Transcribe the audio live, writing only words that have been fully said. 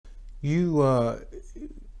You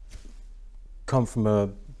come from a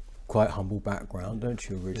quite humble background, don't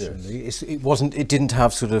you, originally? Yes. It didn't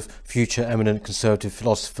have sort of future eminent conservative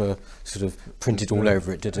philosopher sort of printed all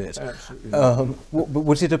over it, did it? Absolutely.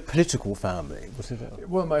 Was it a political family? Was it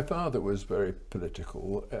Well, my father was very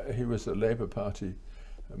political. He was a Labour Party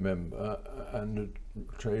member and a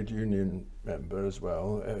trade union member as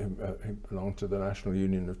well. He belonged to the National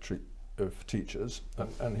Union of Teachers,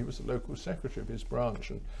 and he was the local secretary of his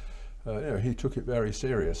branch, and you know, he took it very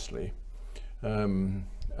seriously. And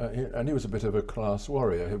he was a bit of a class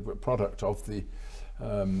warrior, a product of the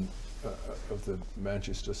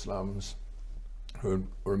Manchester slums, who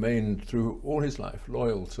remained through all his life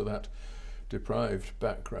loyal to that deprived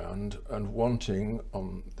background and wanting,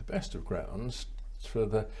 on the best of grounds, for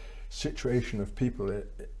the situation of people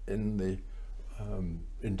in the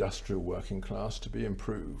industrial working class to be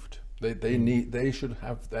improved. They should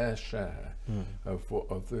have their share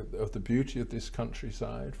of the beauty of this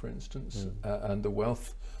countryside, for instance, and the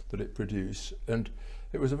wealth that it produced. And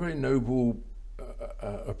it was a very noble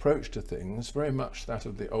approach to things, very much that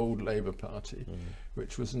of the old Labour Party,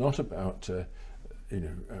 which was not about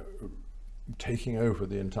taking over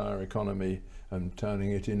the entire economy and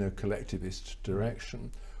turning it in a collectivist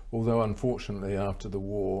direction. Although unfortunately after the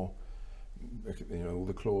war, you know, all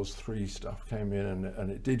the Clause 3 stuff came in, and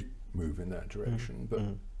it did move in that direction.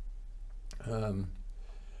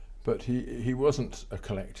 But he wasn't a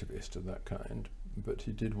collectivist of that kind, but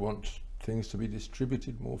he did want things to be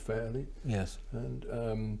distributed more fairly. Yes.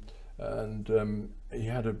 And he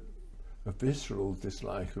had a visceral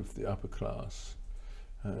dislike of the upper class.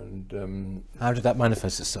 And how did that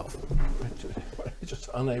manifest itself? Just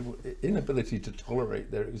inability to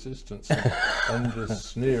tolerate their existence, and the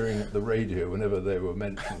sneering at the radio whenever they were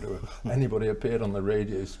mentioned, or anybody appeared on the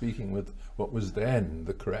radio speaking with what was then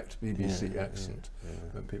the correct BBC accent,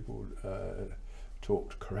 when people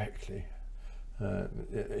talked correctly.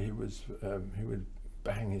 He would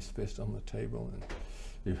bang his fist on the table,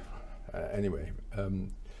 and anyway.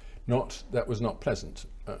 That was not pleasant,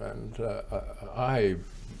 and I,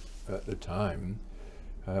 at the time,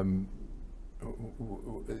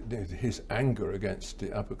 his anger against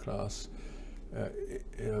the upper class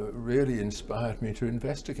really inspired me to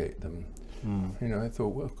investigate them. You know, I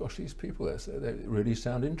thought, well, gosh, these people, they really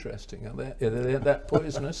sound interesting. Are they that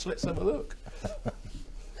poisonous? Let's have a look.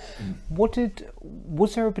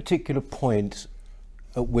 Was there a particular point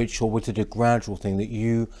at which, or was it a gradual thing, that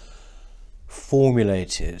you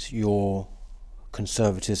formulated your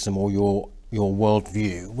conservatism or your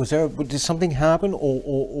worldview? Did something happen,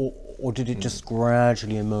 or did it just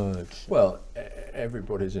gradually emerge? Well,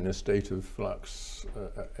 everybody's in a state of flux,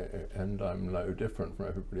 and I'm no different from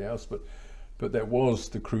everybody else. But there was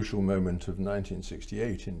the crucial moment of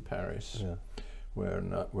 1968 in Paris,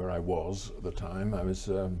 where I was at the time.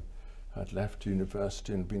 I'd left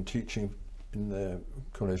university and been teaching in the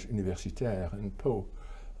Collège Universitaire in Pau.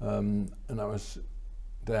 And I was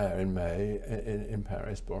there in May in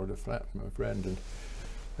Paris, borrowed a flat from a friend,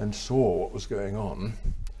 and saw what was going on,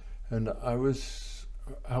 and I was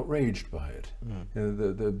outraged by it. You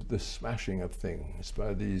know, the smashing of things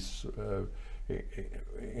by these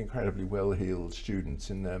incredibly well-heeled students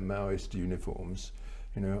in their Maoist uniforms.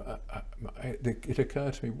 You know, it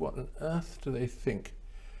occurred to me, what on earth do they think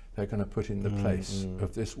they're going to put in the place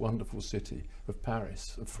of this wonderful city of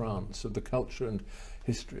Paris, of France, of the culture and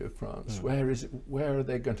history of France? Where are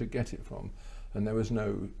they going to get it from? And there was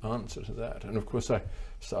no answer to that. And of course I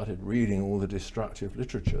started reading all the destructive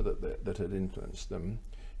literature that had influenced them,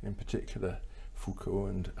 in particular Foucault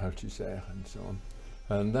and Althusser and so on.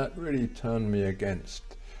 And that really turned me against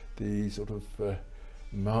the sort of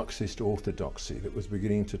Marxist orthodoxy that was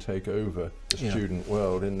beginning to take over the student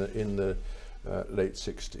world in the late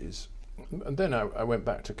 60s. And then I went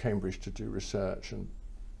back to Cambridge to do research, and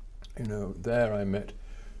you know, there I met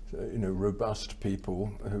robust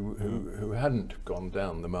people who hadn't gone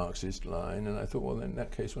down the Marxist line, and I thought, well, in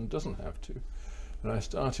that case one doesn't have to. And I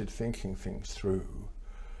started thinking things through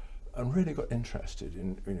and really got interested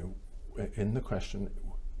in the question,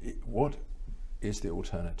 what is the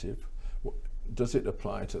alternative? Does it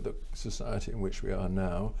apply to the society in which we are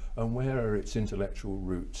now, and where are its intellectual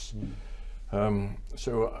roots?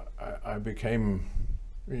 So I became,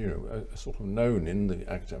 sort of known in the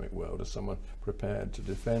academic world as someone prepared to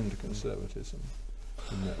defend conservatism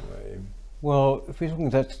in that way. Well, if we're talking,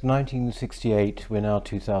 that's 1968, we're now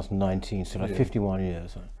 2019, so like 51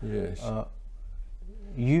 years. Yes.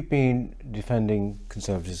 You've been defending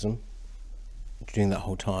conservatism during that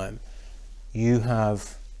whole time. You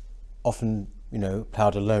have often,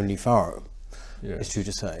 ploughed a lonely furrow, Yes. it's true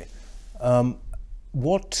to say.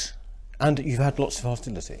 What And you've had lots of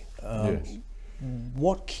hostility. Yes.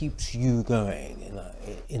 What keeps you going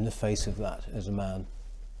in the face of that as a man?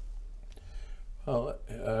 Well,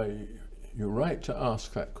 you're right to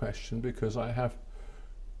ask that question, because I have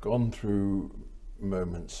gone through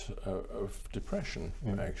moments of depression,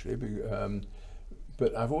 actually.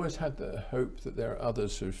 But I've always had the hope that there are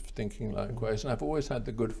others who are thinking likewise, and I've always had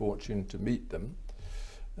the good fortune to meet them.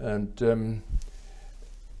 And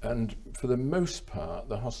for the most part,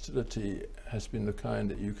 the hostility has been the kind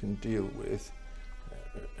that you can deal with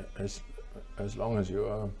as long as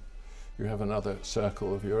you have another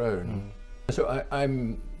circle of your own. So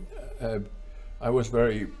I was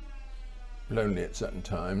very lonely at certain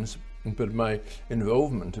times, but my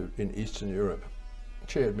involvement in Eastern Europe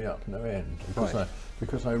cheered me up no end,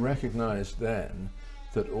 because I recognized then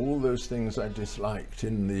that all those things I disliked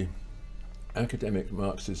in the academic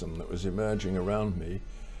Marxism that was emerging around me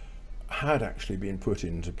had actually been put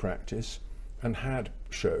into practice, and had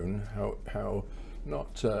shown how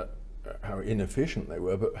not how inefficient they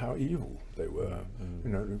were, but how evil they were. You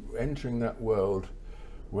know, entering that world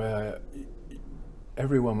where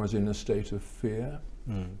everyone was in a state of fear,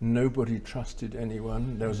 nobody trusted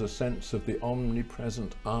anyone, there was a sense of the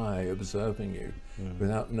omnipresent eye observing you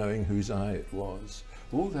without knowing whose eye it was.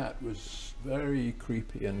 All that was very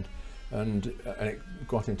creepy, and it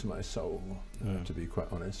got into my soul, to be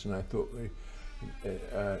quite honest. And I thought,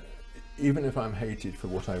 even if I'm hated for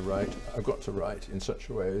what I write, I've got to write in such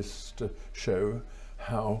a way as to show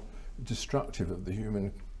how destructive of the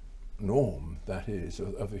human norm that is,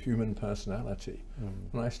 of the human personality.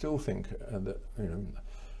 And I still think that, you know,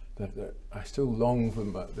 that I still long for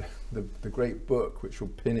the great book which will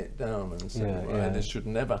pin it down and say, this should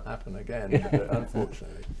never happen again,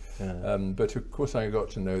 unfortunately. But of course I got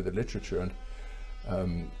to know the literature,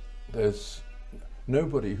 and there's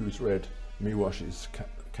nobody who's read Miłosz's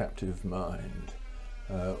Captive Mind,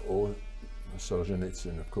 or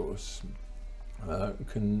Solzhenitsyn, of course,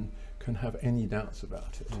 can have any doubts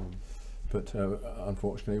about it. But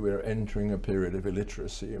unfortunately we're entering a period of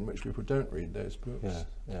illiteracy in which people don't read those books.